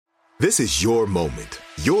This is your moment,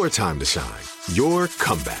 your time to shine, your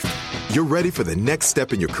comeback. You're ready for the next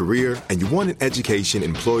step in your career, and you want an education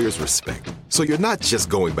employers respect. So you're not just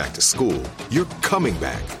going back to school, you're coming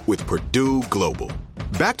back with Purdue Global.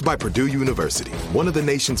 Backed by Purdue University, one of the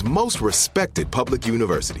nation's most respected public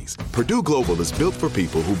universities, Purdue Global is built for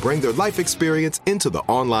people who bring their life experience into the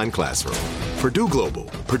online classroom. Purdue Global,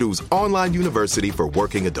 Purdue's online university for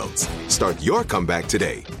working adults. Start your comeback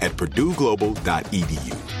today at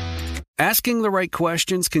purdueglobal.edu. Asking the right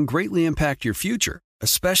questions can greatly impact your future,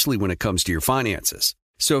 especially when it comes to your finances.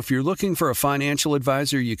 So if you're looking for a financial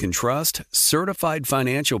advisor you can trust, certified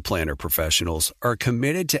financial planner professionals are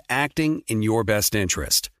committed to acting in your best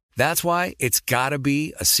interest. That's why it's got to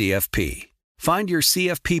be a CFP. Find your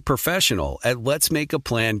CFP professional at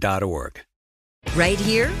letsmakeaplan.org. Right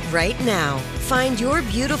here, right now. Find your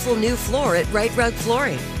beautiful new floor at Right Rug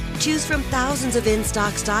Flooring. Choose from thousands of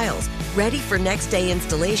in-stock styles, ready for next day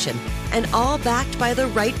installation, and all backed by the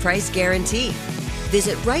right price guarantee.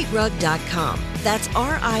 Visit rightrug.com. That's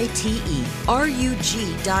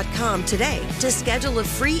RITERUG.com today to schedule a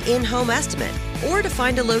free in-home estimate or to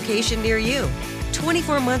find a location near you.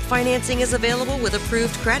 24-month financing is available with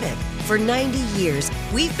approved credit. For 90 years,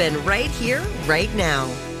 we've been right here, right now.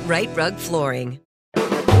 Right Rug Flooring.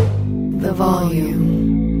 The volume.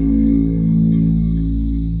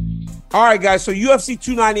 All right, guys, so UFC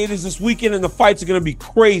 298 is this weekend, and the fights are going to be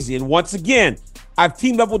crazy. And once again, I've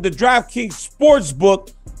teamed up with the DraftKings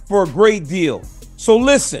Sportsbook for a great deal. So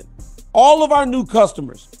listen, all of our new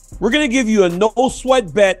customers, we're going to give you a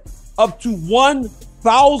no-sweat bet up to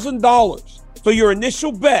 $1,000. So your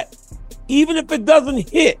initial bet, even if it doesn't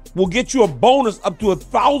hit, will get you a bonus up to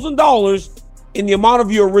 $1,000 in the amount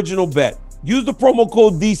of your original bet. Use the promo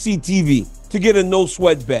code DCTV to get a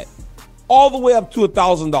no-sweat bet, all the way up to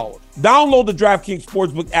 $1,000. Download the DraftKings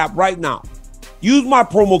Sportsbook app right now. Use my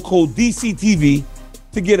promo code DCTV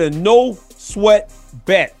to get a no-sweat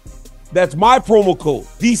bet. That's my promo code,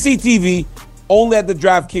 DCTV, only at the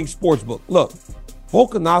DraftKings Sportsbook. Look,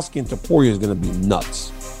 Volkanovski and Topuria is going to be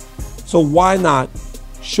nuts. So why not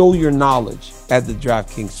show your knowledge at the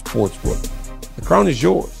DraftKings Sportsbook? The crown is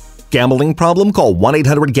yours. Gambling problem? Call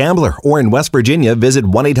 1-800-GAMBLER. Or in West Virginia, visit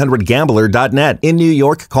 1-800-GAMBLER.net. In New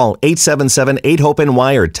York, call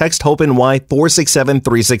 877-8-HOPE-NY or text HOPE-NY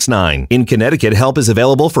 467-369. In Connecticut, help is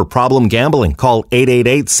available for problem gambling. Call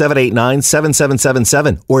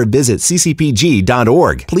 888-789-7777 or visit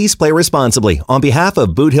ccpg.org. Please play responsibly. On behalf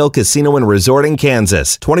of Boot Hill Casino and Resort in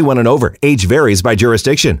Kansas, 21 and over. Age varies by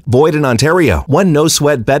jurisdiction. Void in Ontario. One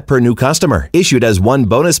no-sweat bet per new customer. Issued as one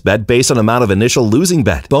bonus bet based on amount of initial losing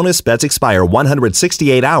bet. Bonus bets expire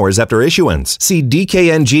 168 hours after issuance. See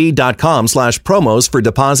dkng.com/promos for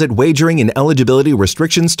deposit, wagering, and eligibility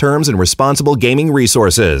restrictions, terms, and responsible gaming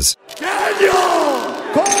resources.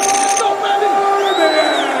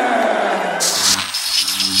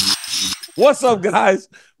 What's up, guys?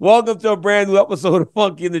 Welcome to a brand new episode of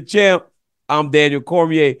Funky and the Champ. I'm Daniel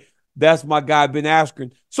Cormier. That's my guy, Ben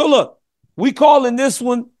Askren. So look, we calling this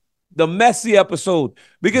one the messy episode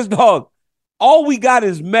because, dog, all we got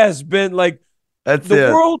is mess, Ben. Like, that's the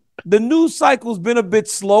it. world, the news cycle's been a bit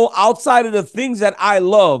slow. Outside of the things that I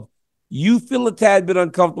love, you feel a tad bit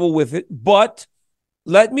uncomfortable with it. But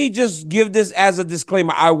let me just give this as a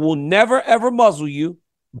disclaimer. I will never, ever muzzle you.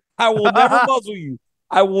 I will never muzzle you.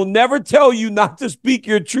 I will never tell you not to speak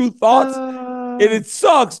your true thoughts. And it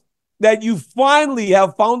sucks that you finally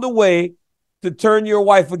have found a way to turn your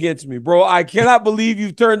wife against me, bro. I cannot believe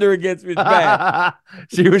you've turned her against me. It's bad.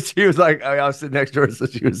 She was like, I was sitting next to her, so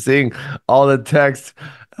she was seeing all the texts.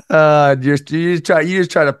 You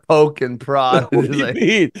just try to poke and prod. What do you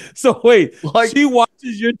mean? So wait, she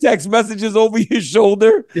watches your text messages over your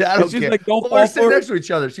shoulder? Yeah, I don't care. Like, don't we're sitting next to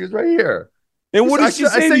each other. She was right here. And what did she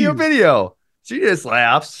say? I sent you a video. She just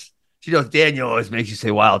laughs. She goes, Daniel always makes you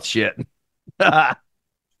say wild shit.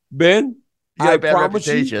 Ben, I promise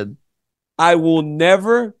you, I will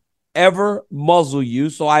never, ever muzzle you.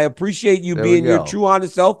 So I appreciate you being your true,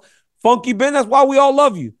 honest self. Funky Ben, that's why we all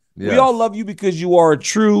love you. Yes. We all love you because you are a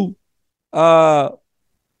true, what's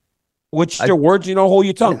your words? You know, hold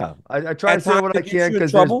your tongue. Yeah. I try to say what I can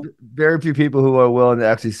because there's very few people who are willing to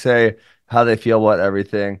actually say how they feel about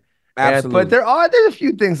everything. Absolutely. But there's a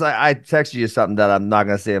few things I texted you something that I'm not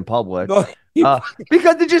going to say in public. No,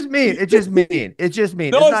 because it's just mean. It's just mean. It's just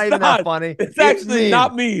mean. No, it's not even that funny. It's actually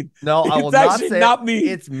not mean. No, I will not say not mean.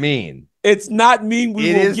 It's mean. It's not mean.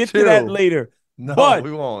 We will get to that later. No, but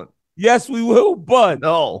we won't. Yes, we will. But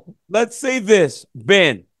no. Let's say this,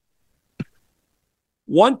 Ben.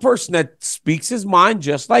 One person that speaks his mind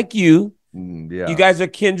just like you. Yeah. You guys are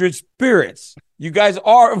kindred spirits. You guys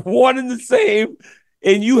are one and the same.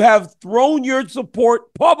 and you have thrown your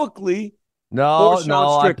support publicly. No,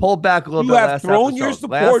 I pulled back a little bit last episode. Your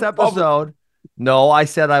support last episode. No, I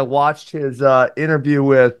said I watched his interview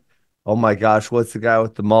with, oh my gosh, what's the guy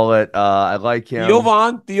with the mullet? I like him. Theo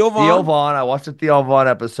Von. I watched the Theo Von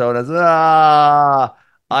episode. I said,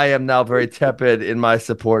 I am now very tepid in my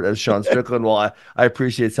support of Sean Strickland. Well, I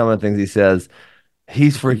appreciate some of the things he says.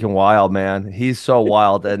 He's freaking wild, man. He's so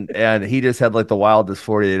wild, and he just had like the wildest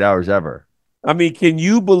 48 hours ever. I mean, can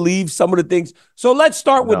you believe some of the things? So let's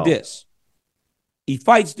start with this. He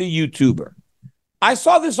fights the YouTuber. I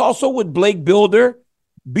saw this also with Blake Builder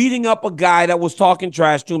beating up a guy that was talking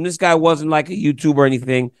trash to him. This guy wasn't like a YouTuber or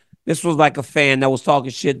anything. This was like a fan that was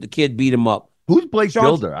talking shit. The kid beat him up. Who's Blake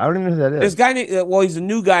Builder? I don't even know who that is. This guy, he's a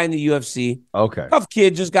new guy in the UFC. Okay. Tough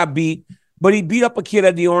kid, just got beat. But he beat up a kid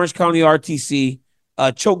at the Orange County RTC,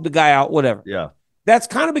 choked the guy out, whatever. Yeah. That's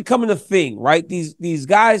kind of becoming a thing, right? These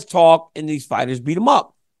guys talk and these fighters beat him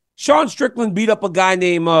up. Sean Strickland beat up a guy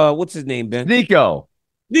named, what's his name, Ben? Nico.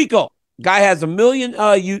 Guy has 1 million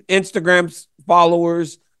Instagram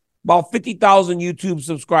followers, about 50,000 YouTube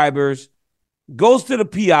subscribers, goes to the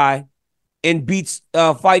PI and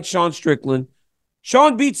fights Sean Strickland.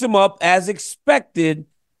 Sean beats him up as expected.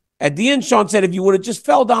 At the end, Sean said, if you would have just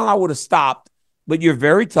fell down, I would have stopped. But you're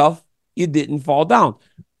very tough. You didn't fall down.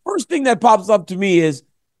 First thing that pops up to me is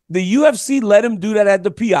the UFC let him do that at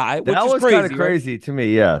the PI, which that is was crazy. Kind of crazy to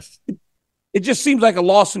me, yes. It just seems like a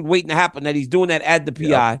lawsuit waiting to happen that he's doing that at the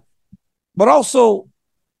PI. Yep. But also,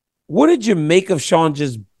 what did you make of Sean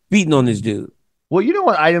just beating on this dude? Well, you know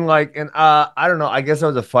what I didn't like, and I don't know. I guess I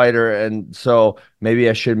was a fighter, and so maybe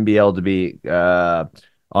I shouldn't be able to be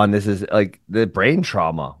on this. Is like the brain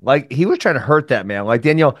trauma. Like he was trying to hurt that man. Like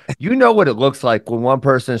Danielle, you know what it looks like when one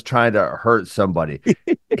person is trying to hurt somebody.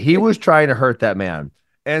 He was trying to hurt that man,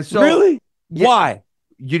 and so really, why?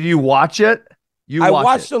 Did you watch it? I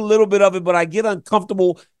watched a little bit of it, but I get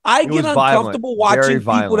uncomfortable. I get uncomfortable watching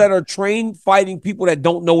people that are trained fighting people that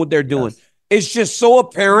don't know what they're doing. Yes. It's just so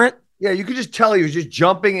apparent. Yeah, you could just tell he was just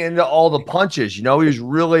jumping into all the punches. You know, he was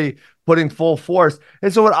really putting full force.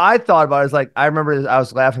 And so what I thought about is like, I remember I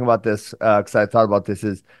was laughing about this because I thought about this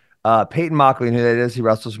is Peyton Mockley, who that is. He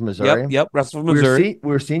wrestles from Missouri. Yep, wrestles from Missouri. We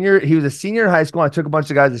were senior. He was a senior in high school. I took a bunch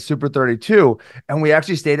of guys to Super 32, and we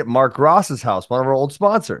actually stayed at Mark Gross's house, one of our old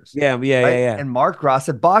sponsors. Yeah. And Mark Gross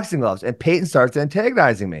had boxing gloves, and Peyton starts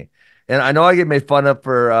antagonizing me. And I know I get made fun of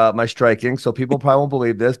for my striking, so people probably won't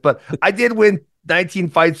believe this, but I did win 19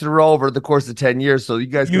 fights in a row over the course of 10 years, so you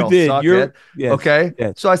guys can all suck it. Yes, okay?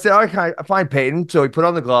 Yes. So I said, all right, I find Peyton. So he put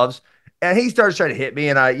on the gloves, and he starts trying to hit me,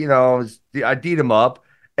 and I beat him up.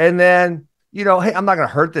 And then, hey, I'm not going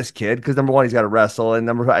to hurt this kid because, number one, he's got to wrestle, and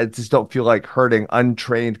number I just don't feel like hurting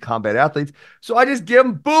untrained combat athletes. So I just give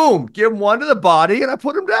him one to the body, and I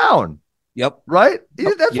put him down. Yep. Right?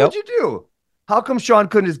 That's what you do. How come Sean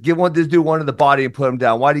couldn't just give this dude one to the body and put him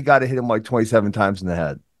down? Why do you got to hit him like 27 times in the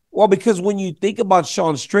head? Well, because when you think about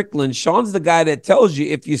Sean Strickland, Sean's the guy that tells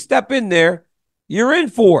you if you step in there, you're in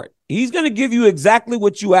for it. He's going to give you exactly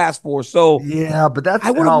what you asked for. So yeah, but that's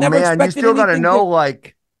you still got to know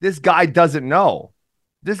like this guy doesn't know.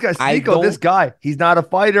 This guy's Nico. This guy, he's not a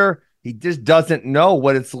fighter. He just doesn't know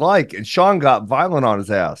what it's like. And Sean got violent on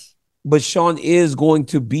his ass. But Sean is going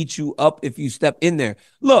to beat you up if you step in there.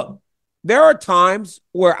 Look, there are times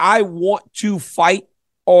where I want to fight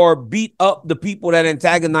or beat up the people that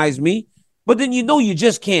antagonize me, but then you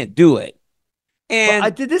just can't do it. And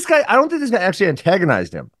I don't think this guy actually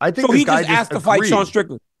antagonized him. I think so he just asked to fight Sean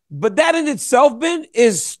Strickland. But that in itself, Ben,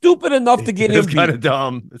 is stupid enough to get him beat. It's kind of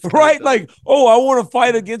dumb. Right? Like, I want to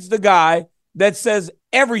fight against the guy that says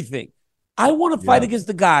everything. I want to fight against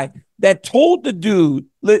the guy that told the dude,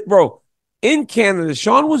 bro, in Canada,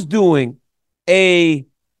 Sean was doing a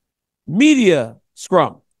media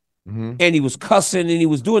scrum. Mm-hmm. And he was cussing and he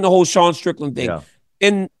was doing the whole Sean Strickland thing. Yeah.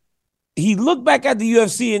 And he looked back at the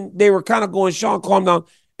UFC and they were kind of going, Sean, calm down.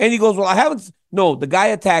 And he goes, the guy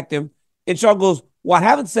attacked him. And Sean goes, I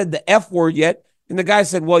haven't said the F word yet. And the guy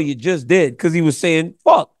said, you just did, because he was saying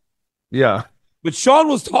fuck. Yeah. But Sean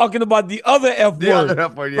was talking about the other F word. Other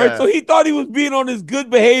F word, yeah. Right? So he thought he was being on his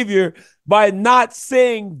good behavior by not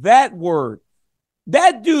saying that word.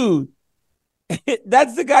 That dude,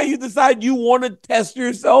 that's the guy you decide you want to test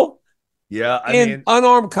yourself in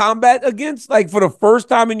unarmed combat against, like for the first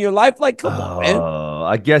time in your life. Like, come on, man.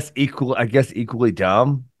 I guess equally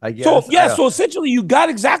dumb. I guess. So essentially you got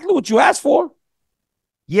exactly what you asked for.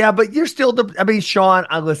 Yeah, but you're still Sean,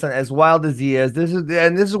 listen, as wild as he is, this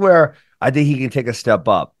is where I think he can take a step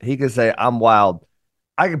up. He can say, I'm wild.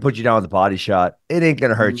 I can put you down with a body shot. It ain't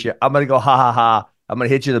gonna hurt you. I'm gonna go, ha ha ha. I'm going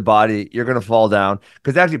to hit you in the body. You're going to fall down.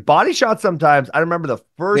 Because actually, body shots sometimes, I remember the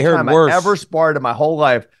first time I ever sparred in my whole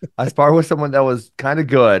life, I sparred with someone that was kind of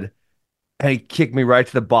good, and he kicked me right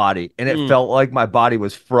to the body, and it felt like my body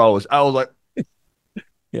was froze. I was like,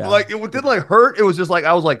 like it didn't like hurt. It was just like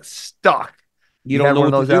I was like stuck. You don't know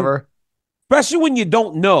one of those ever? Especially when you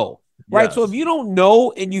don't know. Right. Yes. So if you don't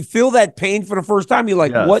know and you feel that pain for the first time, you're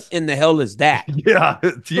like, what in the hell is that?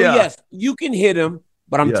 So yes, you can hit him,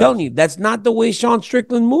 but I'm telling you, that's not the way Sean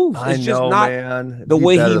Strickland moves. It's just not the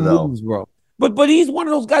way he moves, bro. But he's one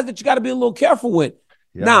of those guys that you got to be a little careful with.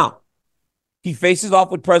 Yeah. Now, he faces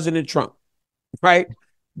off with President Trump, right?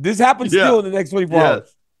 This happens still in the next 24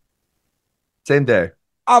 hours. Same day.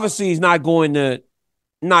 Obviously, he's not going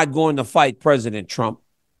to fight President Trump.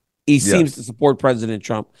 He seems to support President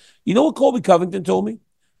Trump. You know what Colby Covington told me?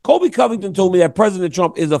 Colby Covington told me that President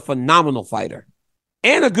Trump is a phenomenal fighter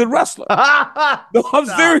and a good wrestler. No, I'm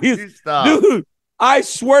serious. Dude, I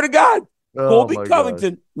swear to God. Colby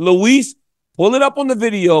Covington, Luis, pull it up on the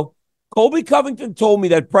video. Colby Covington told me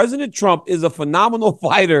that President Trump is a phenomenal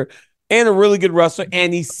fighter and a really good wrestler.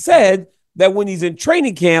 And he said that when he's in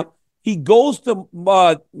training camp, he goes to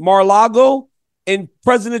Mar-a-Lago and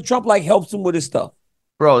President Trump like helps him with his stuff.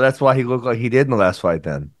 Bro, that's why he looked like he did in the last fight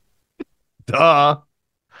then. Duh.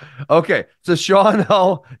 Okay, so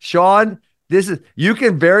Sean, you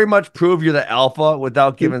can very much prove you're the alpha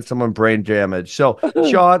without giving someone brain damage. So,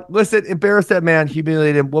 Sean, listen, embarrass that man,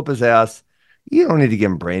 humiliate him, whoop his ass. You don't need to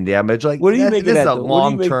give him brain damage. Like, what do you make this of is that, a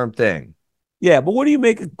long-term thing. Yeah, but what do you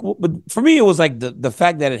make? But for me, it was like the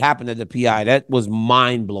fact that it happened at the PI. That was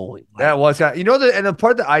mind-blowing. That was, and the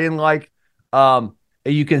part that I didn't like,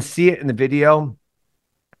 you can see it in the video.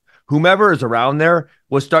 Whomever is around there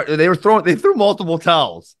they threw multiple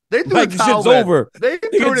towels. They threw like shit's over. They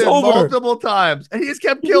threw it multiple times, and he just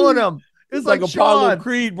kept killing him. It's like Apollo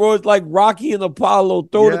Creed, bro. It's like Rocky and Apollo.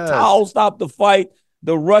 Throw the towel, stop the fight.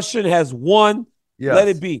 The Russian has won. Yes. Let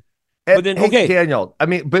it be. But then, Daniel, I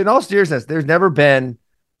mean, but in all seriousness, there's never been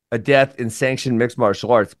a death in sanctioned mixed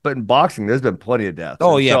martial arts. But in boxing, there's been plenty of deaths.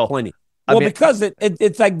 Oh, yeah, plenty. Because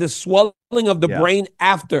it's like the swelling of the brain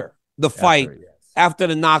after the fight. After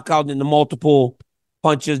the knockout and the multiple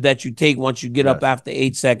punches that you take once you get up after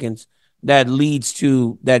 8 seconds, that leads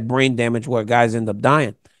to that brain damage where guys end up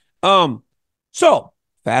dying. So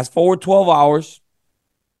fast forward 12 hours,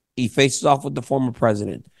 he faces off with the former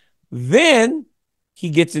president. Then he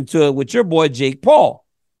gets into it with your boy Jake Paul,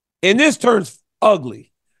 and this turns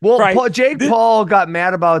ugly. Well, right? Paul got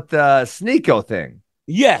mad about the Sneeko thing.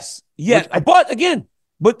 Yes, but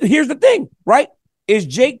here's the thing, right? Is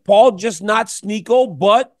Jake Paul just not Sneeko,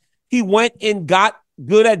 but he went and got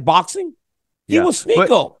good at boxing? He was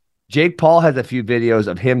Sneeko. Jake Paul has a few videos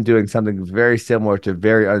of him doing something very similar to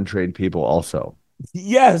very untrained people also.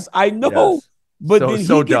 Yes, I know. Yes. But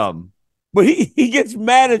so dumb. But he gets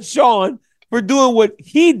mad at Sean for doing what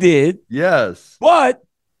he did. Yes. But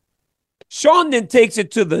Sean then takes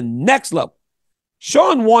it to the next level.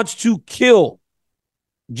 Sean wants to kill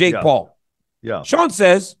Jake Paul. Yeah. Sean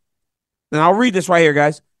says, and I'll read this right here,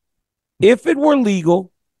 guys. If it were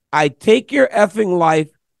legal, I'd take your effing life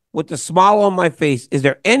with a smile on my face. Is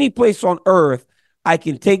there any place on earth I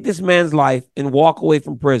can take this man's life and walk away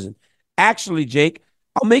from prison? Actually, Jake,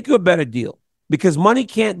 I'll make you a better deal because money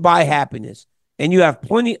can't buy happiness, and you have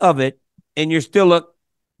plenty of it, and you're still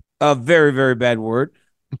a very, very bad word.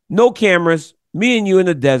 No cameras, me and you in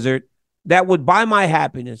the desert. That would buy my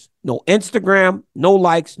happiness. No Instagram, no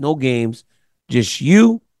likes, no games, just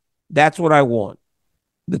you. That's what I want.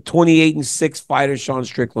 The 28-6 fighter Sean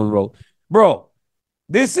Strickland wrote. Bro,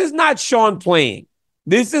 this is not Sean playing.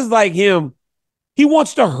 This is like him. He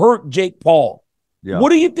wants to hurt Jake Paul. Yeah. What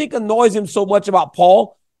do you think annoys him so much about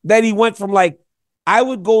Paul that he went from like, I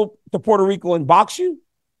would go to Puerto Rico and box you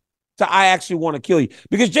to I actually want to kill you?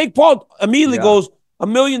 Because Jake Paul immediately goes, $1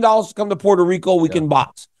 million to come to Puerto Rico, we can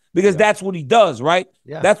box. Because that's what he does, right?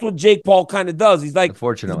 Yeah. That's what Jake Paul kind of does. He's like,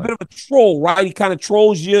 he's a bit of a troll, right? He kind of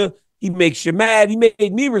trolls you. He makes you mad. He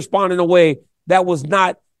made me respond in a way that was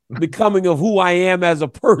not becoming of who I am as a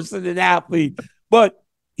person and athlete. But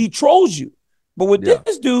he trolls you. But with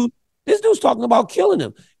this dude's talking about killing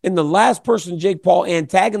him. And the last person Jake Paul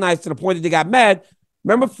antagonized to the point that they got mad,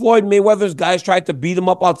 remember Floyd Mayweather's guys tried to beat him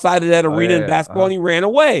up outside of that arena in basketball and he ran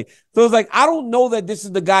away. So it's like, I don't know that this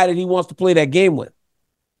is the guy that he wants to play that game with.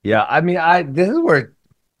 Yeah, I mean, this is where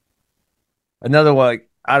another one, like,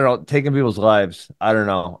 I don't know, taking people's lives. I don't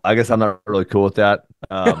know. I guess I'm not really cool with that.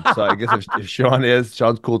 So I guess if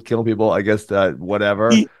Sean's cool with killing people, I guess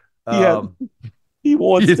whatever. He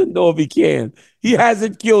wants to know if he can. He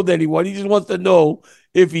hasn't killed anyone. He just wants to know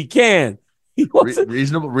if he can. He wasn't.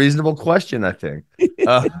 Reasonable question, I think.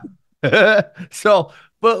 So,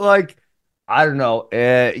 but like, I don't know.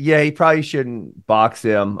 Yeah, he probably shouldn't box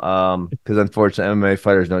him. Because unfortunately, MMA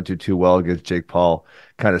fighters don't do too well against Jake Paul.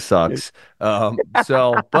 Kind of sucks. But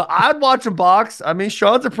I'd watch him box. I mean,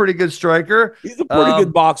 Sean's a pretty good striker. He's a pretty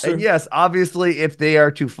good boxer. And yes, obviously, if they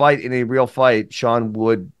are to fight in a real fight, Sean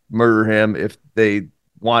would murder him if they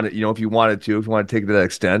wanted, if you wanted to take it to that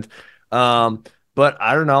extent. But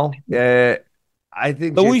I don't know. I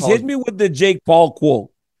think Luis, hit me with the Jake Paul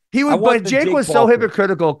quote. But Jake was so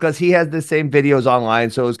hypocritical because he has the same videos online,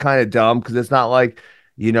 so it was kind of dumb because it's not like,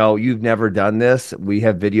 you've never done this. We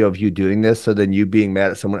have video of you doing this, so then you being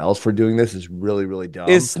mad at someone else for doing this is really, really dumb.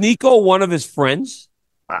 Is Sneeko one of his friends?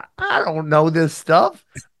 I don't know this stuff.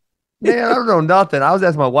 Man, I don't know nothing. I was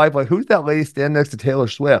asking my wife, like, who's that lady standing next to Taylor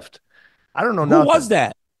Swift? I don't know nothing. Who was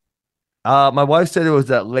that? My wife said it was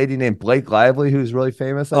that lady named Blake Lively, who's really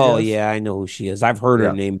famous. I guess. Yeah, I know who she is. I've heard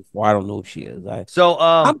her name before. I don't know who she is.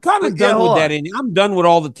 I'm kind of done with that. I'm done with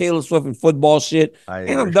all the Taylor Swift and football shit,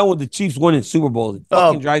 and I'm done with the Chiefs winning Super Bowl. It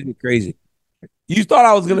fucking drives me crazy. You thought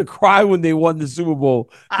I was gonna cry when they won the Super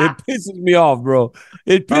Bowl. It pisses me off, bro.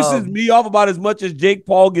 It pisses me off about as much as Jake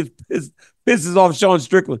Paul pisses off Sean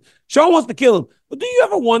Strickland. Sean wants to kill him. But do you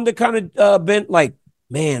ever wonder, kind of, Ben, like,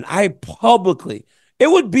 man, it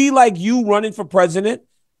would be like you running for president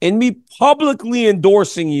and me publicly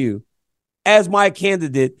endorsing you as my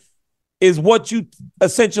candidate is what you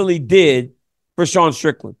essentially did for Sean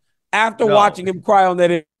Strickland. After watching him cry on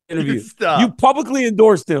that interview, you publicly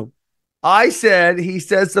endorsed him. I said he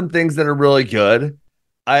says some things that are really good.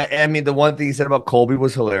 I mean, the one thing he said about Colby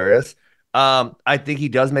was hilarious. I think he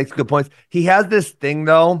does make some good points. He has this thing,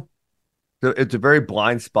 though. It's a very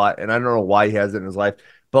blind spot, and I don't know why he has it in his life,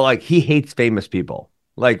 but like he hates famous people.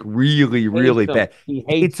 Like really, really bad. He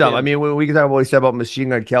hates them. I mean, we can talk about what he said about Machine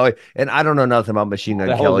Gun Kelly, and I don't know nothing about Machine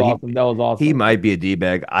Gun Kelly. That was awesome. He might be a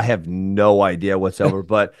D-bag. I have no idea whatsoever.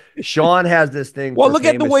 But Sean has this thing. Well, look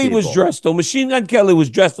at the way he was dressed, though. Machine Gun Kelly was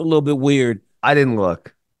dressed a little bit weird. I didn't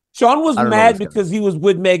look. Sean was mad because he was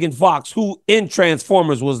with Megan Fox, who in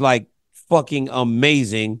Transformers was like fucking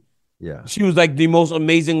amazing. Yeah. She was like the most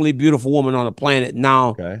amazingly beautiful woman on the planet.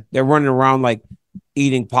 Now they're running around like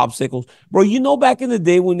eating popsicles. Bro, back in the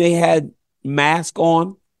day when they had masks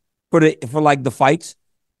on for like the fights,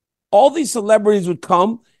 all these celebrities would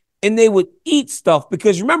come and they would eat stuff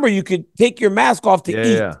because remember you could take your mask off to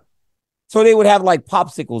eat. Yeah. So they would have like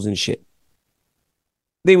popsicles and shit.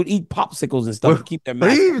 They would eat popsicles and stuff to keep their mask.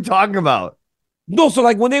 What are you even talking about? No, so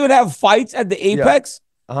like when they would have fights at the Apex,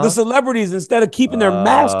 the celebrities, instead of keeping their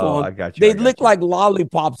mask on, they'd lick like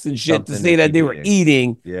lollipops and shit to say that they were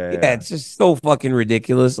eating. Yeah, it's just so fucking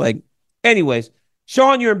ridiculous. Like, anyways,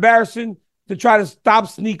 Sean, you're embarrassing to try to stop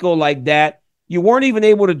Sneeko like that. You weren't even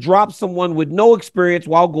able to drop someone with no experience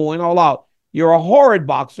while going all out. You're a horrid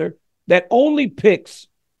boxer that only picks.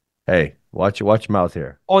 Hey, watch your mouth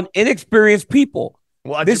here. On inexperienced people.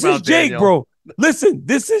 This is Jake, bro. Listen,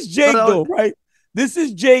 this is Jake, though, right? This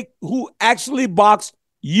is Jake who actually boxed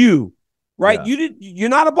you, right? Yeah. You're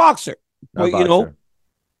not a boxer. But,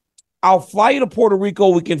 I'll fly you to Puerto Rico.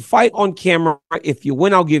 We can fight on camera. If you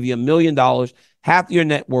win, I'll give you $1 million, half your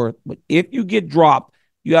net worth. But if you get dropped,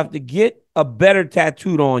 you have to get a better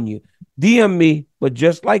tattooed on you. DM me, but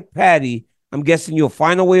just like Patty, I'm guessing you'll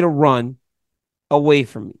find a way to run away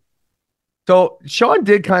from me. So Sean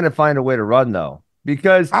did kind of find a way to run, though,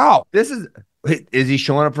 because is he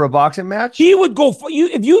showing up for a boxing match? He would go for you.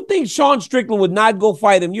 If you think Sean Strickland would not go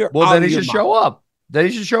fight him, then he should show up.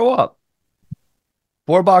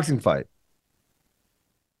 For a boxing fight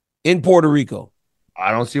in Puerto Rico.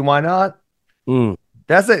 I don't see why not.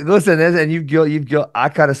 That's it. Listen, and you've got. I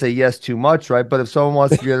kind of say yes too much, right? But if someone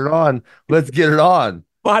wants to get it on, let's get it on.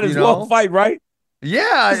 Might as well fight, right?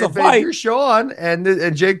 Yeah, if you're Sean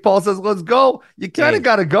and Jake Paul says let's go, you kind of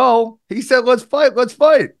got to go. He said let's fight.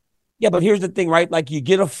 Yeah, but here's the thing, right? Like you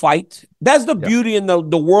get a fight. That's the beauty in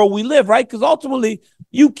the world we live, right? Because ultimately,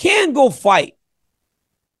 you can go fight.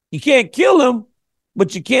 You can't kill him,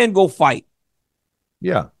 but you can go fight.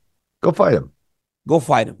 Yeah, go fight him. Go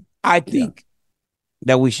fight him. I think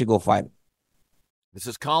that we should go fight him. This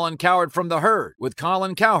is Colin Cowherd from The Herd with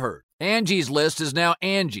Colin Cowherd. Angie's List is now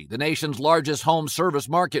Angie, the nation's largest home service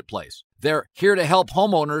marketplace. They're here to help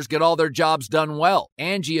homeowners get all their jobs done well.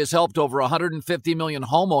 Angie has helped over 150 million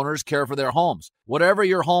homeowners care for their homes. Whatever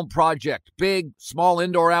your home project, big, small,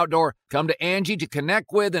 indoor, outdoor, come to Angie to connect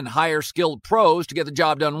with and hire skilled pros to get the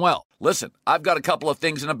job done well. Listen, I've got a couple of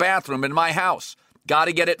things in a bathroom in my house. Got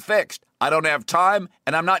to get it fixed. I don't have time,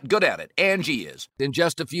 and I'm not good at it. Angie is. In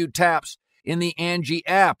just a few taps, in the Angie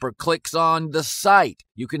app or clicks on the site.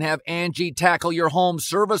 You can have Angie tackle your home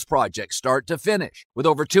service project start to finish. With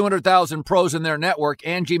over 200,000 pros in their network,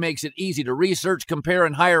 Angie makes it easy to research, compare,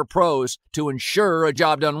 and hire pros to ensure a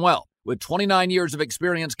job done well. With 29 years of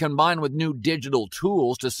experience combined with new digital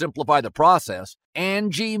tools to simplify the process,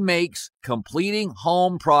 Angie makes completing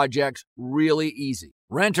home projects really easy.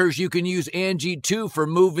 Renters, you can use Angie too for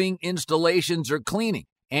moving, installations, or cleaning.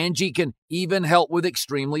 Angie can even help with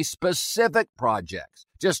extremely specific projects.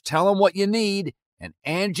 Just tell them what you need, and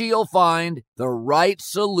Angie will find the right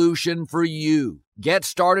solution for you. Get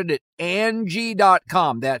started at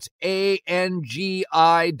Angie.com. That's ANGI.com.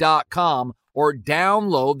 Or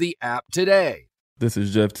download the app today. This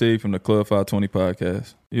is Jeff T from the Club 520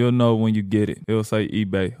 podcast. You'll know when you get it. It'll say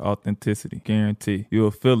eBay, authenticity, guarantee.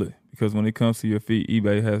 You'll feel it because when it comes to your feet,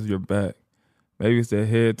 eBay has your back. Maybe it's that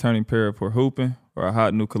head-turning pair for hooping or a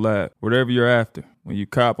hot new collab. Whatever you're after, when you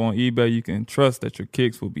cop on eBay, you can trust that your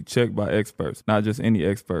kicks will be checked by experts, not just any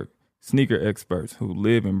expert. Sneaker experts who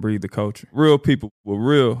live and breathe the culture. Real people with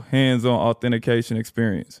real hands-on authentication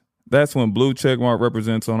experience. That's when blue checkmark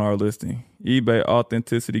represents on our listing. eBay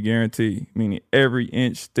authenticity guarantee, meaning every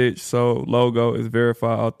inch, stitch, sole, logo is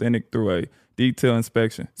verified authentic through a detailed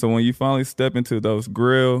inspection. So when you finally step into those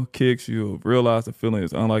grill kicks, you'll realize the feeling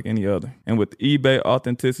is unlike any other. And with eBay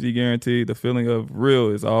authenticity guarantee, the feeling of real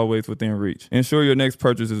is always within reach. Ensure your next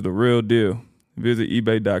purchase is the real deal. Visit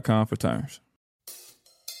ebay.com for terms.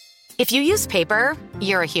 If you use paper,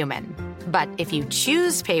 you're a human. But if you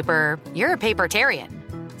choose paper, you're a papertarian.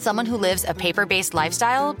 Someone who lives a paper-based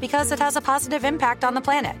lifestyle because it has a positive impact on the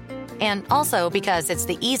planet. And also because it's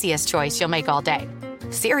the easiest choice you'll make all day.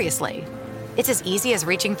 Seriously. It's as easy as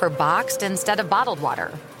reaching for boxed instead of bottled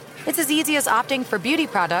water. It's as easy as opting for beauty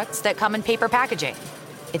products that come in paper packaging.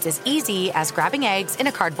 It's as easy as grabbing eggs in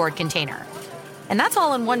a cardboard container. And that's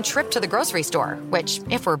all in one trip to the grocery store, which,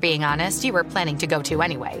 if we're being honest, you were planning to go to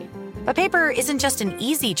anyway. But paper isn't just an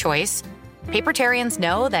easy choice. Papertarians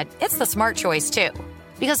know that it's the smart choice, too.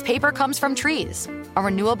 Because paper comes from trees, a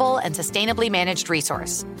renewable and sustainably managed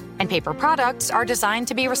resource. And paper products are designed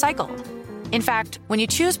to be recycled. In fact, when you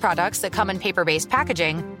choose products that come in paper-based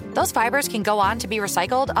packaging, those fibers can go on to be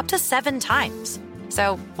recycled up to 7 times.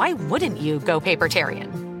 So why wouldn't you go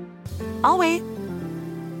papertarian? I'll wait.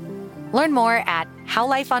 Learn more at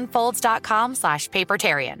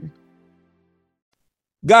howlifeunfolds.com/papertarian.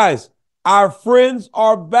 Guys, our friends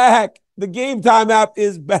are back. The Game Time app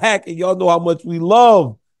is back, and y'all know how much we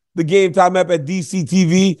love the Game Time app at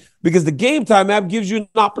DCTV because the Game Time app gives you an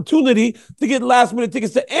opportunity to get last-minute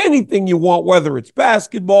tickets to anything you want, whether it's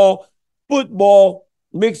basketball, football,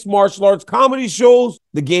 mixed martial arts, comedy shows.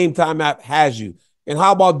 The Game Time app has you. And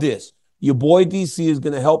how about this? Your boy DC is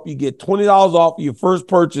going to help you get $20 off your first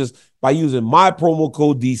purchase by using my promo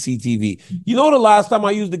code DCTV. You know the last time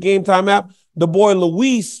I used the Game Time app, the boy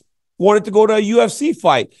Luis wanted to go to a UFC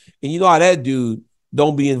fight. And you know how that dude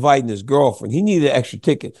don't be inviting his girlfriend. He needed an extra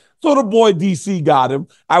ticket. So the boy DC got him.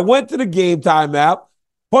 I went to the Game Time app,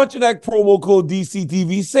 punching that promo code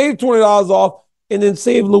DCTV, saved $20 off, and then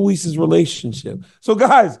save Luis's relationship. So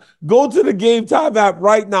guys, go to the Game Time app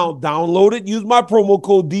right now, download it, use my promo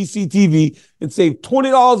code DCTV, and save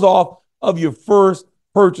 $20 off of your first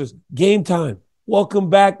purchase. Game Time. Welcome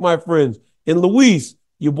back, my friends. And Luis,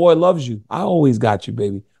 your boy loves you. I always got you,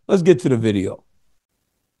 baby. Let's get to the video.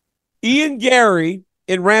 Ian Gary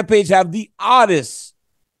and Rampage have the oddest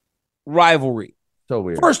rivalry. So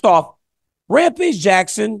weird. First off, Rampage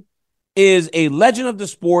Jackson is a legend of the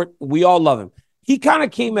sport. We all love him. He kind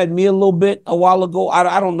of came at me a little bit a while ago.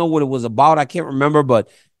 I don't know what it was about. I can't remember, but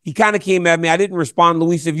he kind of came at me. I didn't respond.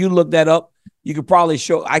 Luis, if you look that up, you could probably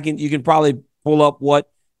you can probably pull up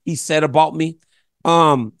what he said about me.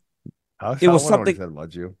 It was something said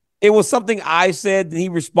about you. It was something I said, and he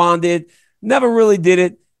responded. Never really did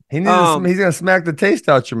it. He's gonna smack the taste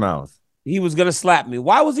out your mouth. He was gonna slap me.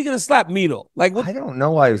 Why was he gonna slap me though? Like, what? I don't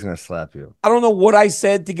know why he was gonna slap you. I don't know what I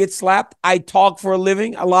said to get slapped. I talk for a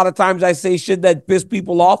living. A lot of times I say shit that piss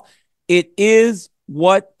people off. It is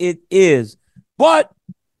what it is. But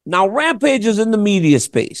now Rampage is in the media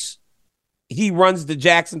space. He runs the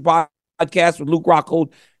Jackson podcast with Luke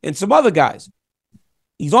Rockhold and some other guys.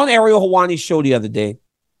 He's on Ariel Helwani's show the other day,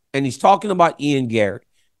 and he's talking about Ian Gary.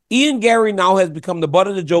 Ian Gary now has become the butt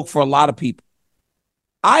of the joke for a lot of people.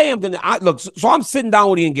 So I'm sitting down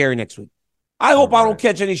with Ian Gary next week. I hope I don't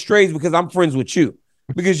catch any strays because I'm friends with you,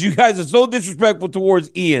 because you guys are so disrespectful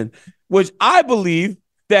towards Ian, which I believe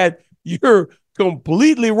that you're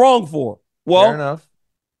completely wrong for. Well, fair enough.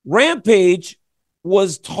 Rampage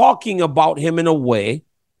was talking about him in a way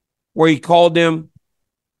where he called him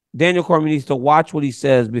Daniel Cormier needs to watch what he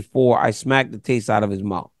says before I smack the taste out of his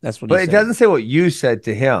mouth. That's what he But said. it doesn't say what you said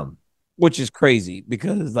to him. Which is crazy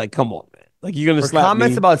because, like, come on, man. Like, you're going to slap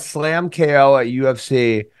comments me? about Slam KO at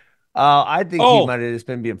UFC. I think he might have just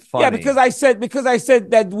been being funny. Yeah, because I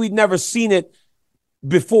said that we'd never seen it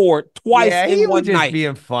before twice yeah, in he one was just night.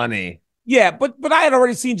 being funny. Yeah, but I had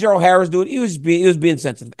already seen Gerald Harris do it. He was being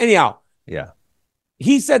sensitive. Anyhow, yeah,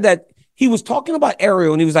 he said that he was talking about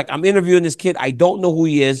Ariel, and he was like, I'm interviewing this kid. I don't know who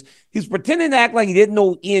he is. He's pretending to act like he didn't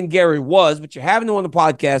know who Ian Gary was, but you're having him on the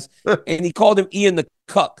podcast, and he called him Ian the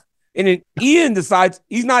Cuck. And then Ian decides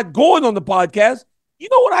he's not going on the podcast. You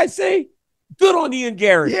know what I say? Good on Ian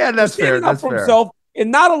Gary. Yeah, that's fair. Standing up for himself and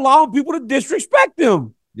not allowing people to disrespect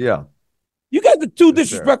him. Yeah. You guys are too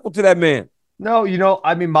disrespectful to that man. No,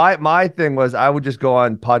 I mean, my thing was I would just go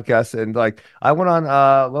on podcasts and like I went on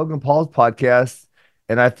Logan Paul's podcast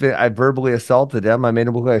and I verbally assaulted him. I made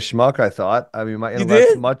him look like a schmuck, I thought. I mean, my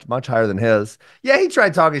intellect's much higher than his. Yeah, he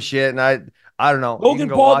tried talking shit and I don't know. Logan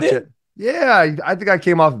Paul watch did? it. Yeah, I think I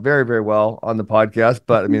came off very, very well on the podcast,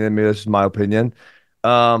 but I mean, this is my opinion.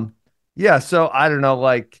 Yeah, so I don't know,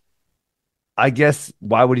 like I guess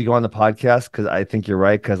why would you go on the podcast? Because I think you're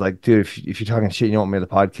right. Because like, dude, if you're talking shit, you don't want me on the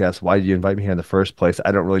podcast. Why did you invite me here in the first place?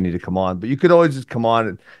 I don't really need to come on, but you could always just come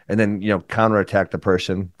on and then counterattack the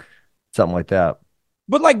person, something like that.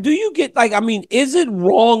 But like, do you get like? I mean, is it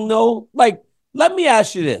wrong though? Like, let me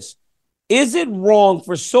ask you this: is it wrong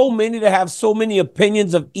for so many to have so many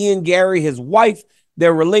opinions of Ian Gary, his wife,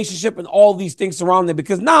 their relationship, and all these things surrounding it?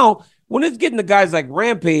 Because now, when it's getting to guys like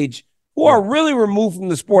Rampage, who are really removed from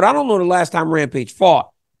the sport. I don't know the last time Rampage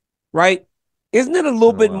fought, right? Isn't it a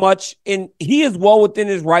little bit much? And he is well within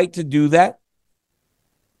his right to do that.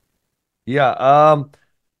 Yeah.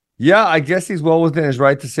 Yeah, I guess he's well within his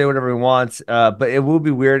right to say whatever he wants. But it will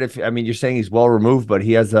be weird if, I mean, you're saying he's well removed, but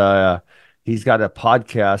he's got a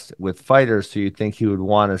podcast with fighters. So you'd think he would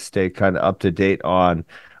want to stay kind of up to date on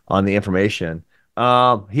the information.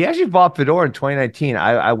 He actually fought Fedor in 2019.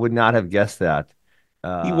 I would not have guessed that.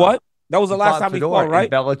 He what? That was the last time he fought,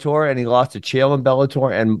 right? Bellator, and he lost to Chael in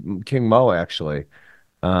Bellator and King Mo, actually.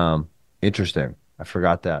 Interesting. I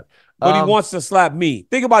forgot that. But he wants to slap me.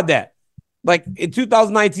 Think about that. Like in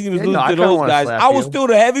 2019, he was losing to those guys. I was still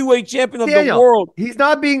the heavyweight champion of the world. He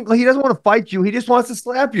doesn't want to fight you. He just wants to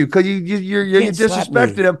slap you because you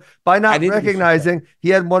disrespected him by not recognizing he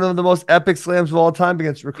had one of the most epic slams of all time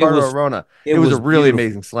against Ricardo Arona. It was a really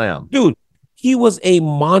amazing slam. Dude, he was a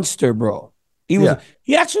monster, bro.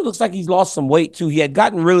 He actually looks like he's lost some weight too. He had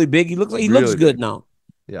gotten really big. He looks good now.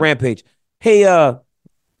 Yeah. Rampage. Hey,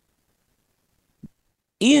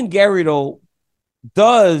 Ian Gary though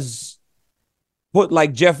does put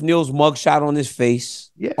like Jeff Neal's mugshot on his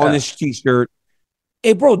face on his t-shirt.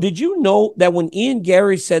 Hey, bro, did you know that when Ian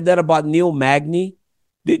Gary said that about Neil Magny,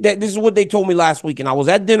 this is what they told me last week, and I was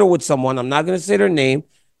at dinner with someone. I'm not going to say their name.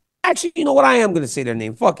 Actually, you know what? I am going to say their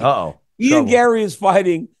name. Fuck it. Ian Gary is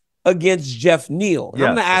fighting against Jeff Neal. I'm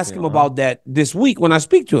going to ask him about that this week when I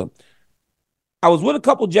speak to him. I was with a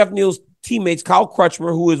couple of Jeff Neal's teammates, Kyle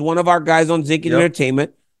Crutchmer, who is one of our guys on Zinc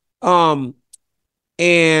Entertainment, and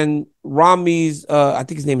Ramiz, I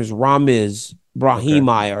think his name is Ramiz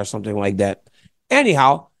Brahimai or something like that.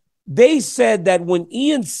 Anyhow, they said that when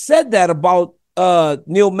Ian said that about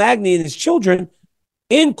Neil Magny and his children,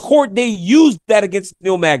 in court, they used that against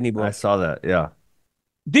Neil Magny, bro. I saw that, yeah.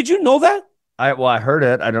 Did you know that? I heard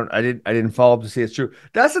it. I didn't follow up to see it's true.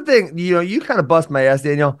 That's the thing. You kind of bust my ass,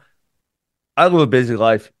 Daniel. I live a busy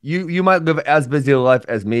life. You might live as busy a life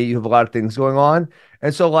as me. You have a lot of things going on.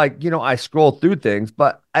 And so like, I scroll through things,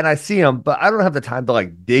 and I see them, but I don't have the time to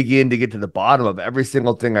like dig in to get to the bottom of every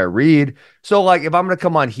single thing I read. So like, if I'm going to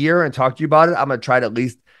come on here and talk to you about it, I'm going to try to at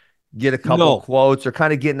least get a couple quotes or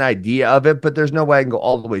kind of get an idea of it, but there's no way I can go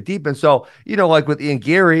all the way deep. And so, like with Ian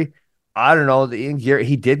Gary, I don't know, Ian Gary,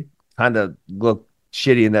 he did kind of look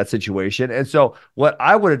shitty in that situation. And so what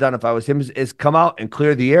I would have done if I was him is come out and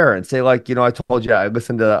clear the air and say like, I told you I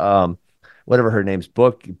listened to whatever her name's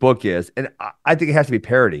book is. And I think it has to be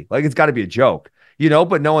parody. Like it's got to be a joke,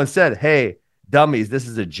 but no one said, hey, dummies, this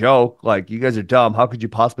is a joke. Like you guys are dumb. How could you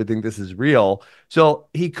possibly think this is real? So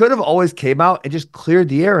he could have always came out and just cleared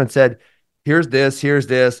the air and said, here's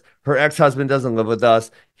this. Her ex-husband doesn't live with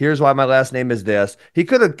us. Here's why my last name is this. He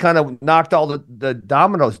could have kind of knocked all the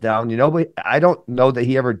dominoes down, but I don't know that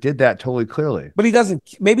he ever did that totally clearly. But he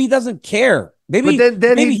doesn't. Maybe he doesn't care. Maybe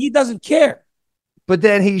he doesn't care. But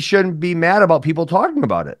then he shouldn't be mad about people talking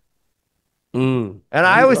about it. And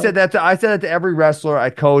I always said that to every wrestler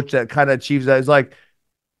I coach that kind of achieves that. It's like,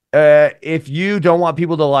 if you don't want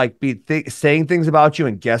people to like be saying things about you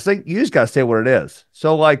and guessing, you just got to say what it is.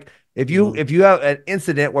 So like, If you have an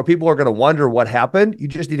incident where people are going to wonder what happened, you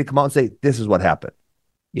just need to come out and say, this is what happened.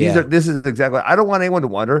 Yeah. This is exactly, I don't want anyone to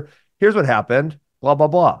wonder, here's what happened, blah, blah,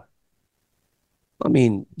 blah. I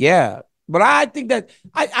mean, yeah. But I think that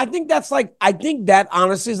I think that's like, I think that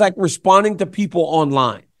honestly is like responding to people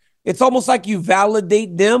online. It's almost like you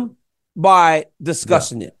validate them by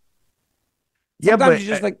discussing it. Sometimes you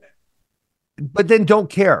just like, but then don't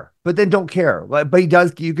care. But he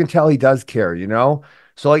does, you can tell he does care, you know?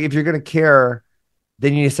 So like, if you're going to care,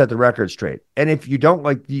 then you need to set the record straight. And if you don't,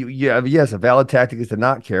 like, yes, a valid tactic is to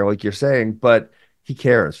not care, like you're saying, but he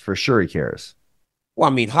cares. For sure he cares. well,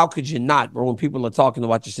 I mean, how could you not, bro, when people are talking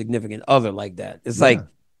about your significant other like that? It's like,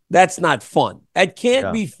 that's not fun. That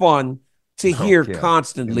can't be fun to hear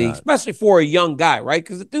constantly, especially for a young guy, right?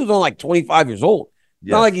 Because the dude's only like 25 years old. It's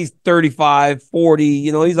not like he's 35, 40.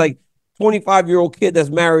 You know, he's like 25-year-old kid that's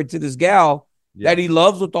married to this gal that he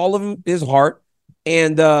loves with all of his heart.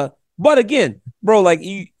 And, but again, bro, like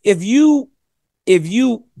if you're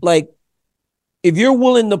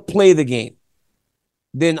willing to play the game,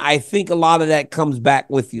 then I think a lot of that comes back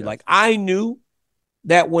with you. Like I knew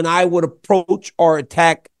that when I would approach or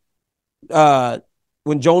attack,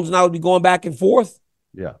 when Jones and I would be going back and forth.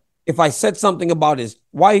 Yeah. If I said something about his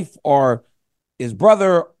wife or his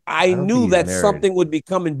brother, I knew that something would be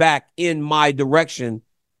coming back in my direction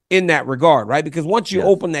in that regard, right? Because once you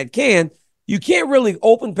open that can, you can't really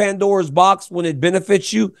open Pandora's box when it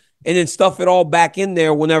benefits you and then stuff it all back in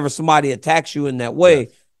there whenever somebody attacks you in that way.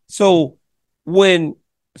 So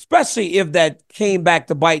especially if that came back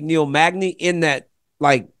to bite Neil Magny in that,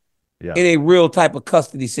 like, in a real type of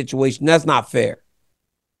custody situation, that's not fair.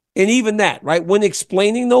 And even that, right? When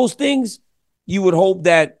explaining those things, you would hope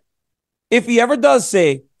that if he ever does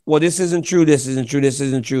say, well, this isn't true, this isn't true, this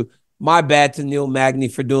isn't true, my bad to Neil Magny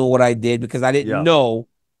for doing what I did because I didn't know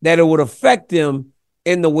that it would affect him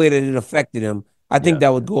in the way that it affected him. I think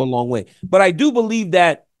that would go a long way. But I do believe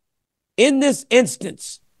that in this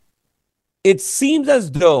instance, it seems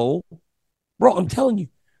as though, bro, I'm telling you,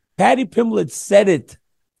 Patty Pimblett said it.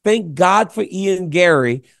 Thank God for Ian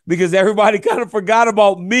Gary, because everybody kind of forgot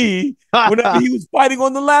about me whenever he was fighting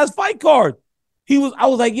on the last fight card. I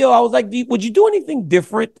was like, would you do anything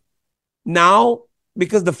different now?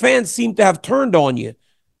 Because the fans seem to have turned on you.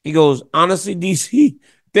 He goes, honestly, DC,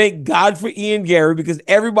 thank God for Ian Gary, because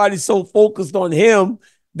everybody's so focused on him,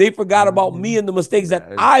 they forgot about me and the mistakes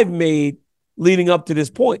that I've made leading up to this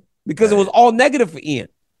point, because it was all negative for Ian.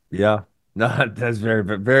 Yeah. No, that's very,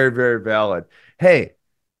 very, very valid. Hey,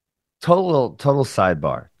 total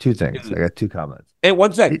sidebar. Two things. I got two comments. And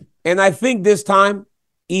one second. And I think this time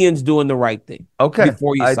Ian's doing the right thing. Okay.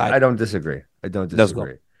 Before you I don't disagree.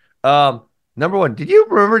 Number one, did you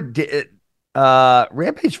remember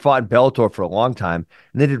Rampage fought in Bellator for a long time,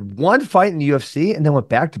 and they did one fight in the UFC and then went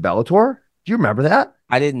back to Bellator? Do you remember that?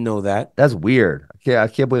 I didn't know that. That's weird. I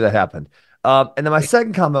can't believe that happened. And then my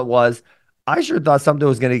second comment was, I sure thought something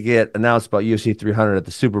was going to get announced about UFC 300 at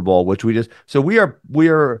the Super Bowl, which we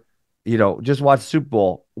are, just watched the Super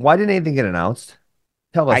Bowl. Why didn't anything get announced?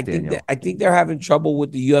 Tell us, Daniel. I think they're having trouble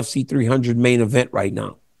with the UFC 300 main event right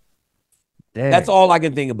now. Dang. That's all I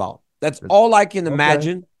can think about. That's all I can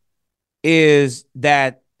imagine is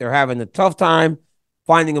that they're having a tough time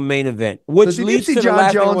finding a main event. Which leads to John the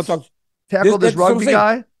last Jones thing tackle this rugby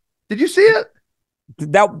guy? Did you see it?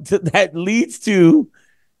 That leads to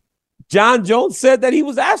John Jones said that he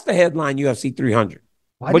was asked to headline UFC 300,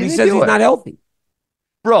 but he says he's not healthy.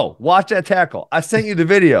 Bro, watch that tackle. I sent you the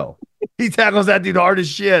video. He tackles that dude hard as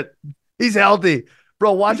shit. He's healthy.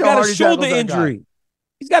 Bro, watch how hard he tackles that guy.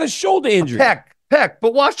 He's got a shoulder injury. Peck.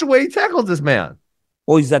 But watch the way he tackles this man.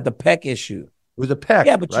 Well, he's at the pec issue. It was a peck.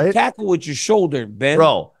 Yeah, but you tackle with your shoulder, Ben.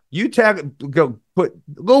 Bro, you tackle. Put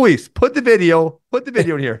the video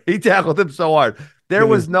in here. He tackled him so hard. There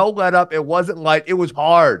was no let up. It wasn't light. It was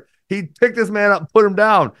hard. He picked this man up and put him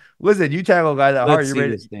down. Listen, you tackle a guy that hard,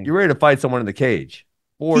 you're ready to fight someone in the cage.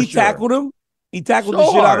 Tackled him. He tackled the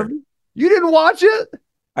shit out of him. You didn't watch it?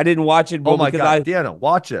 I didn't watch it, bro. Oh my God, Deanna,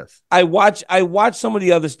 watch this. I watched some of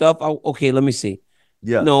the other stuff. Okay, let me see.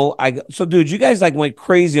 Yeah. No, so dude, you guys like went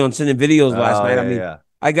crazy on sending videos last night.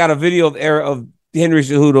 I got a video of Henry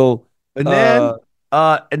Cejudo.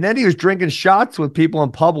 And then he was drinking shots with people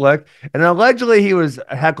in public, and allegedly he was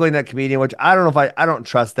heckling that comedian, which I don't know if I don't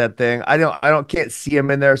trust that thing. Can't see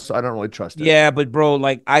him in there, so I don't really trust it. Yeah, but bro,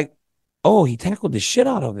 he tackled the shit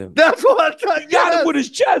out of him. That's what I'm talking about. Got him with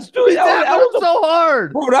his chest, dude. That was so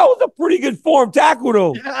hard. Bro, that was a pretty good form tackle,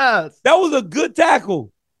 though. Yes. That was a good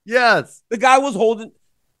tackle. Yes. The guy was holding.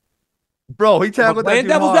 Bro, he tackled that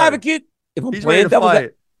dude hard. If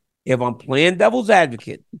I'm playing devil's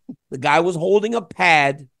advocate, the guy was holding a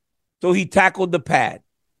pad So he tackled the pad.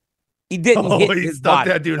 He didn't hit he his stumped body.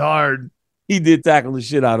 that dude hard. He did tackle the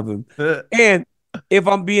shit out of him. And if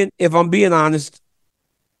I'm being honest,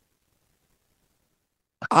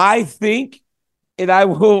 I think, and I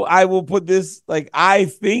will put this, like, I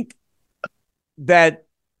think that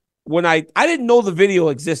when I didn't know the video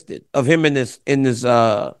existed of him in this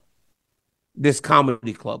this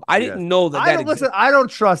comedy club. I didn't know that Listen, I don't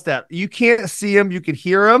trust that. You can't see him, you can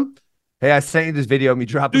hear him. Hey, I sent you this video of me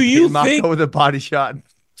dropping Peyton Mako with a body shot.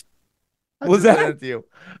 Was that to you?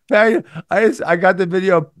 I got the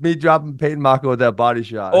video of me dropping Peyton Mako with that body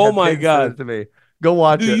shot. Oh my God. To me. Go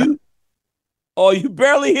watch it. You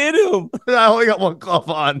barely hit him. I only got one glove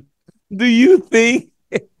on. Do you think?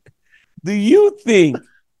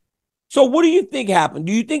 So what do you think happened?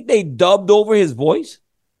 Do you think they dubbed over his voice?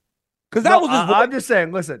 Because that was his voice. I'm just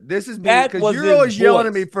saying, listen, this is me, because you're always yelling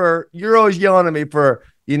at me for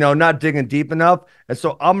not digging deep enough. And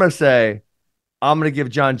so I'm gonna give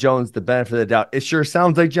John Jones the benefit of the doubt. It sure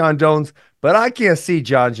sounds like John Jones, but I can't see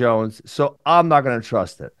John Jones, so I'm not gonna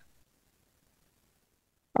trust it.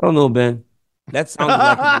 I don't know, Ben. That sounds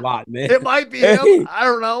like him a lot, man. It might be him. I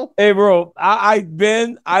don't know. Hey, bro,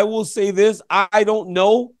 Ben, I will say this. I don't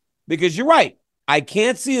know, because you're right. I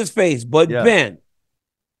can't see his face, but Ben,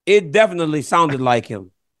 it definitely sounded like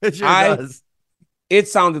him. It sure does. It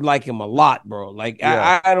sounded like him a lot, bro. Like,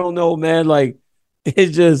 I don't know, man. Like, it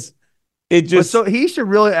just. But so he should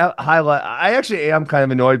really highlight. I actually am kind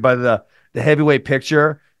of annoyed by the heavyweight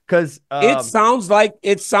picture, because it sounds like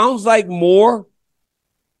more.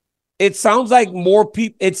 It sounds like more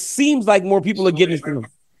people. It seems like more people are getting through.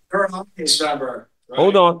 December. Right?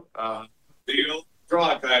 Hold on. Deal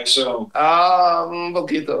draw pack. So un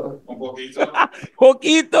poquito.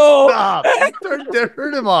 Poquito. Stop.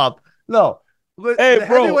 Turn him off. No. Hey, the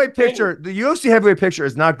bro. Heavyweight picture, the UFC heavyweight picture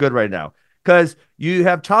is not good right now, because you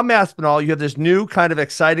have Tom Aspinall, you have this new kind of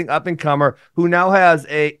exciting up-and-comer who now has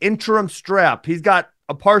a interim strap. He's got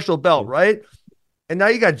a partial belt, right? And now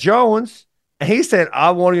you got Jones, and he's saying, I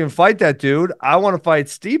won't even fight that dude. I want to fight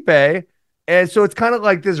Stipe. And so it's kind of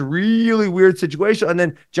like this really weird situation. And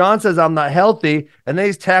then John says, I'm not healthy. And then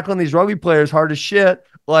he's tackling these rugby players hard as shit.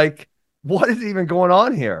 Like, what is even going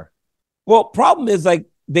on here? Well, problem is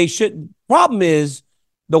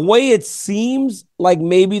the way it seems like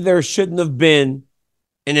maybe there shouldn't have been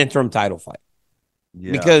an interim title fight.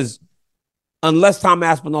 Yeah. Because unless Tom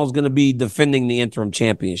Aspinall is going to be defending the interim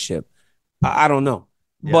championship, I don't know.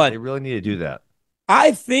 Yeah, but they really need to do that.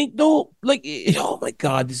 I think, though, like, oh my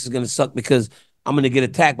God, this is going to suck, because I'm going to get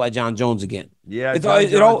attacked by John Jones again. Yeah,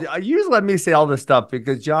 you just let me say all this stuff,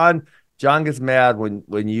 because John gets mad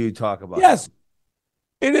when you talk about it.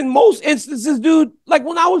 And in most instances, dude, like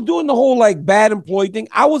when I was doing the whole like bad employee thing,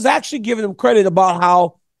 I was actually giving him credit about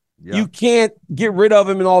how you can't get rid of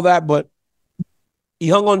him and all that, but he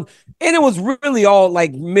hung on. And it was really all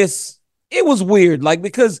like it was weird, like,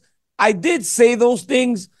 because I did say those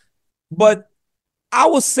things, but I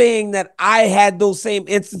was saying that I had those same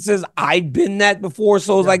instances. I'd been that before,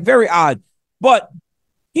 so it was like very odd. But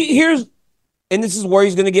and this is where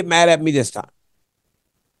he's going to get mad at me this time.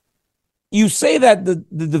 You say that the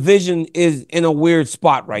division is in a weird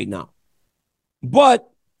spot right now. But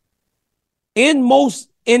in most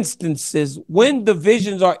instances, when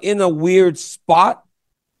divisions are in a weird spot,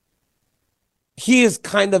 he is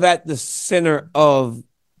kind of at the center of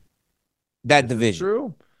that division.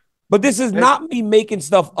 True. But this is not me making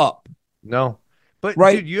stuff up. No. But,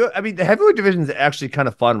 dude, the heavyweight division is actually kind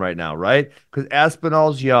of fun right now, right? Because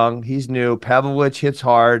Aspinall's young. He's new. Pavlovich hits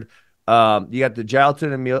hard. You got the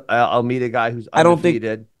Jalton and Almeida guy who's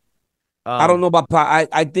undefeated. I don't know about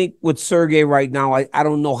I think with Sergey right now, I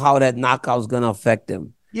don't know how that knockout is going to affect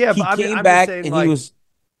him. Yeah, he but came back saying, and like, he was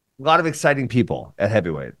a lot of exciting people at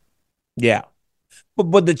heavyweight. Yeah.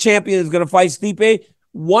 But the champion is going to fight Stipe.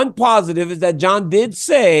 One positive is that John did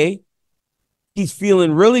say he's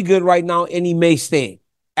feeling really good right now, and he may stay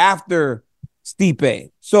after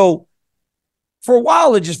Stipe. So for a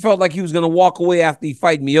while, it just felt like he was going to walk away after he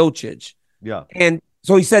fight Miocic. Yeah. And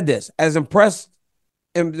so he said this, as impressive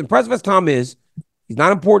as Tom is, he's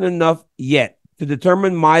not important enough yet to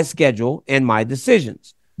determine my schedule and my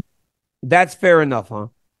decisions. That's fair enough, huh?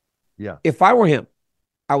 Yeah. If I were him,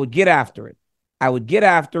 I would get after it.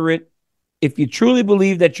 If you truly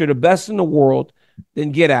believe that you're the best in the world,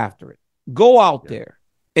 then get after it. Go out there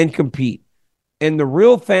and compete. And the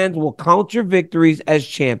real fans will count your victories as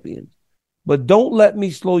champions. But don't let me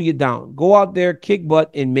slow you down. Go out there, kick butt,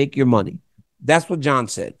 and make your money. That's what John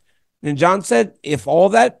said. And John said, if all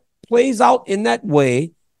that plays out in that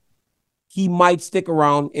way, he might stick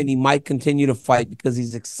around and he might continue to fight because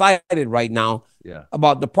he's excited right now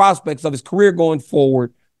about the prospects of his career going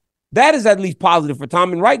forward. That is at least positive for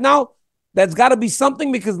Tom. And right now, that's got to be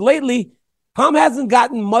something because lately, Tom hasn't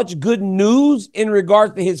gotten much good news in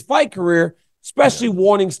regards to his fight career, especially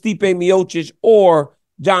warning Stipe Miocic or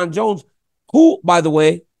John Jones, who, by the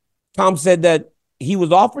way, Tom said that he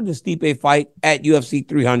was offered the Stipe fight at UFC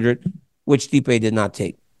 300, which Stipe did not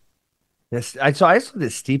take. Yes, I saw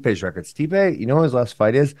this Stipe's record. Stipe, you know what his last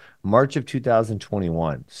fight is? March of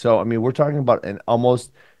 2021. So, I mean, we're talking about an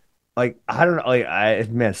almost, like, I don't know, like,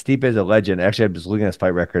 man, Stipe is a legend. Actually, I'm just looking at his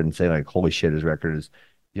fight record and saying, like, holy shit, his record is,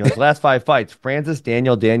 you know, his last 5 fights, Francis,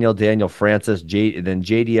 Daniel, Francis, and then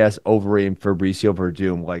JDS, Overeem, Fabricio,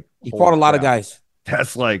 Verdum. Like, he fought a lot of guys.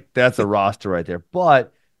 That's a roster right there.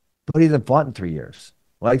 But he hasn't fought in 3 years.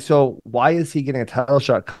 Like, so why is he getting a title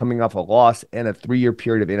shot coming off a loss and a 3-year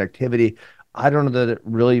period of inactivity? I don't know that it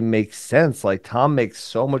really makes sense. Like, Tom makes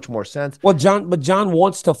so much more sense. Well, John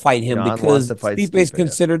wants to fight him because Stipe is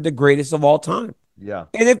considered the greatest of all time. Yeah.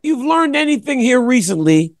 And if you've learned anything here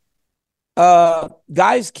recently,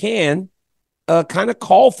 guys can kind of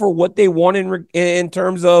call for what they want in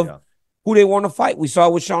terms of who they want to fight. We saw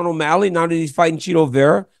it with Sean O'Malley. Now that he's fighting Chito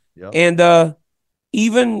Vera. And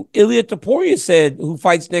even Ilia Topuria said, who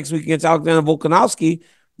fights next week against Alexander Volkanovski,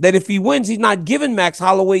 that if he wins, he's not giving Max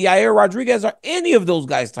Holloway, Yair Rodriguez, or any of those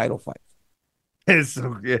guys title fights.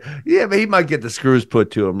 Yeah, but he might get the screws put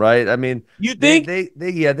to him, right? I mean, you think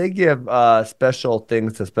they give special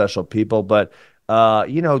things to special people, but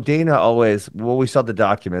you know, Dana always, well, we saw the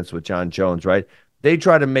documents with John Jones, right? They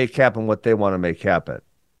try to make happen what they want to make happen,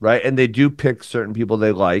 right? And they do pick certain people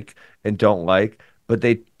they like and don't like, but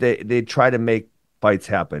they try to make fights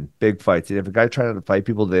happen, big fights. And if a guy trying to fight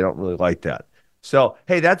people, they don't really like that. So,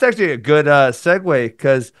 hey, that's actually a good segue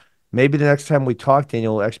because maybe the next time we talk,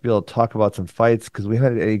 Daniel, we'll actually be able to talk about some fights because we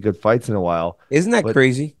haven't had any good fights in a while. Isn't that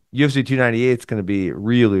crazy? UFC 298 is going to be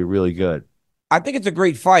really, really good. I think it's a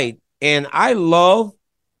great fight, and I love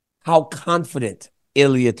how confident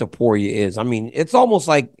Ilia Topuria is. I mean, it's almost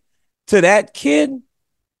like to that kid,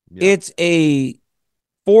 it's a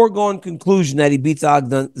foregone conclusion that he beats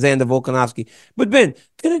Alexander Volkanovski. But Ben,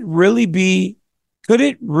 could it really be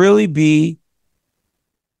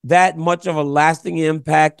that much of a lasting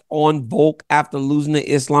impact on Volk after losing to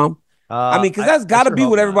Islam? I mean, because that's got to be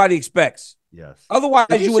what everybody expects. Yes. Otherwise,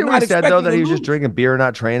 you would not expect. Though that he was just drinking beer,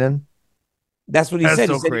 not training. That's what he said.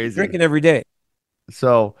 So he said crazy. He was drinking every day.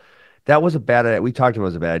 So that was a bad idea. We talked about it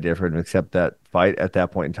was a bad idea for him to accept that fight at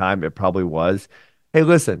that point in time. It probably was. Hey,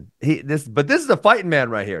 listen, this is a fighting man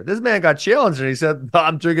right here. This man got challenged and he said,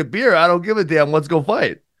 I'm drinking beer. I don't give a damn. Let's go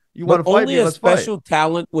fight. You want to fight me? Let's fight. Only a special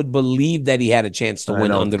talent would believe that he had a chance to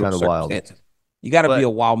win under those circumstances. You got to be a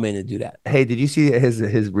wild man to do that. Hey, did you see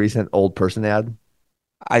his recent old person ad?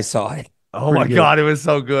 I saw it. Oh, my God. It was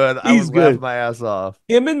so good. I was laughing my ass off.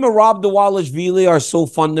 Him and Merab Dvalishvili are so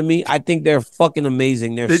fun to me. I think they're fucking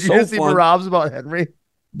amazing. They're Did so you see fun. Merab's about Henry?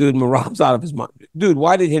 Dude, Merab's out of his mind. Dude,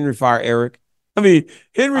 why did Henry fire Eric? I mean,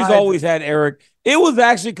 Henry's always had Eric. It was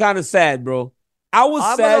actually kind of sad, bro. I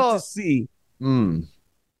was sad to see.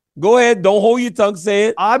 Go ahead. Don't hold your tongue. Say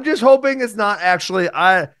it. I'm just hoping it's not actually.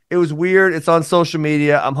 It was weird. It's on social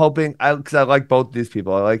media. I'm hoping, because I like both these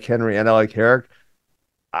people. I like Henry and I like Eric.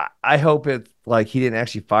 I hope it's like he didn't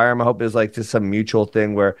actually fire him. I hope it's like just some mutual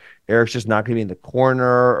thing where Eric's just not going to be in the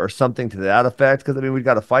corner or something to that effect. Because, I mean, we've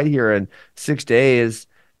got a fight here in 6 days.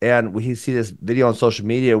 And we see this video on social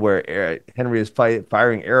media where Henry is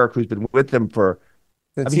firing Eric, who's been with him for,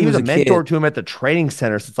 he was a mentor to him at the training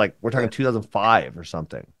center since, like, we're talking 2005 or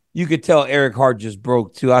something. You could tell Eric Hart just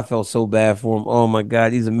broke, too. I felt so bad for him. Oh, my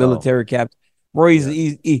God. He's a military captain. Bro,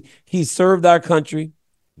 he served our country.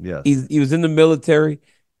 Yeah. He was in the military.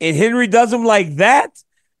 And Henry does him like that?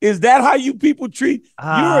 Is that how you people treat? You're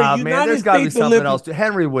a United States Olympian.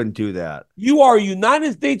 Henry wouldn't do that. You are a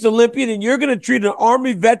United States Olympian, and you're going to treat an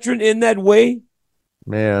Army veteran in that way?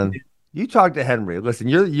 Man, you talk to Henry. Listen,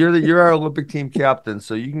 you're our Olympic team captain,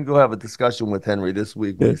 so you can go have a discussion with Henry this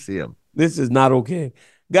week when you see him. This is not okay.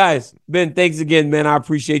 Guys, Ben, thanks again, man. I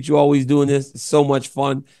appreciate you always doing this. It's so much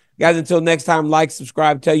fun. Guys, until next time, like,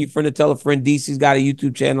 subscribe, tell your friend to tell a friend. DC's got a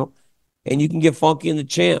YouTube channel, and you can get funky in the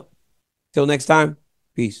champ. Till next time.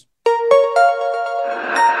 Peace.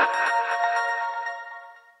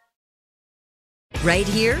 Right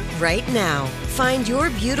here, right now. Find your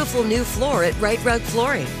beautiful new floor at Right Rug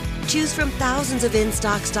Flooring. Choose from thousands of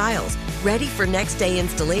in-stock styles, ready for next day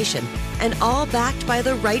installation, and all backed by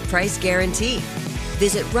the right price guarantee.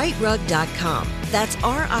 Visit rightrug.com. That's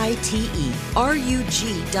RITERUG.com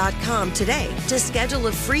today to schedule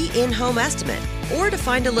a free in-home estimate or to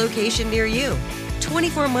find a location near you.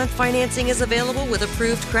 24-month financing is available with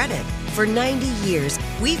approved credit. For 90 years,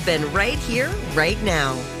 we've been right here, right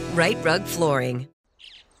now. Right Rug Flooring.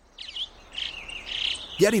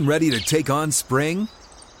 Getting ready to take on spring?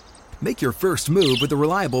 Make your first move with the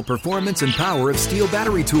reliable performance and power of Steel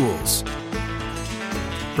battery tools.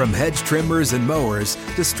 From hedge trimmers and mowers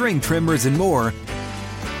to string trimmers and more,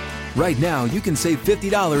 right now you can save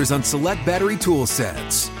 $50 on select battery tool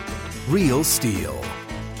sets. Real Steel.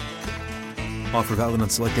 Offer valid on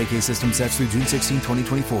select AK system sets through June 16,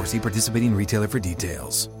 2024. See participating retailer for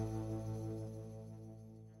details.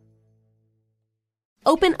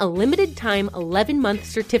 Open a limited-time 11-month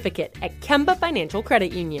certificate at Kemba Financial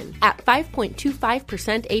Credit Union. At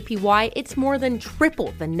 5.25% APY, it's more than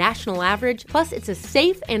triple the national average, plus it's a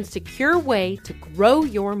safe and secure way to grow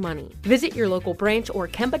your money. Visit your local branch or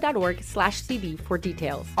kemba.org/CD for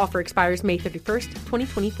details. Offer expires May 31st,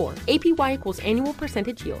 2024. APY equals annual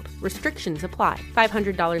percentage yield. Restrictions apply.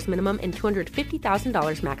 $500 minimum and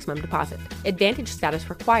 $250,000 maximum deposit. Advantage status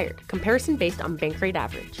required. Comparison based on bank rate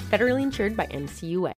average. Federally insured by NCUA.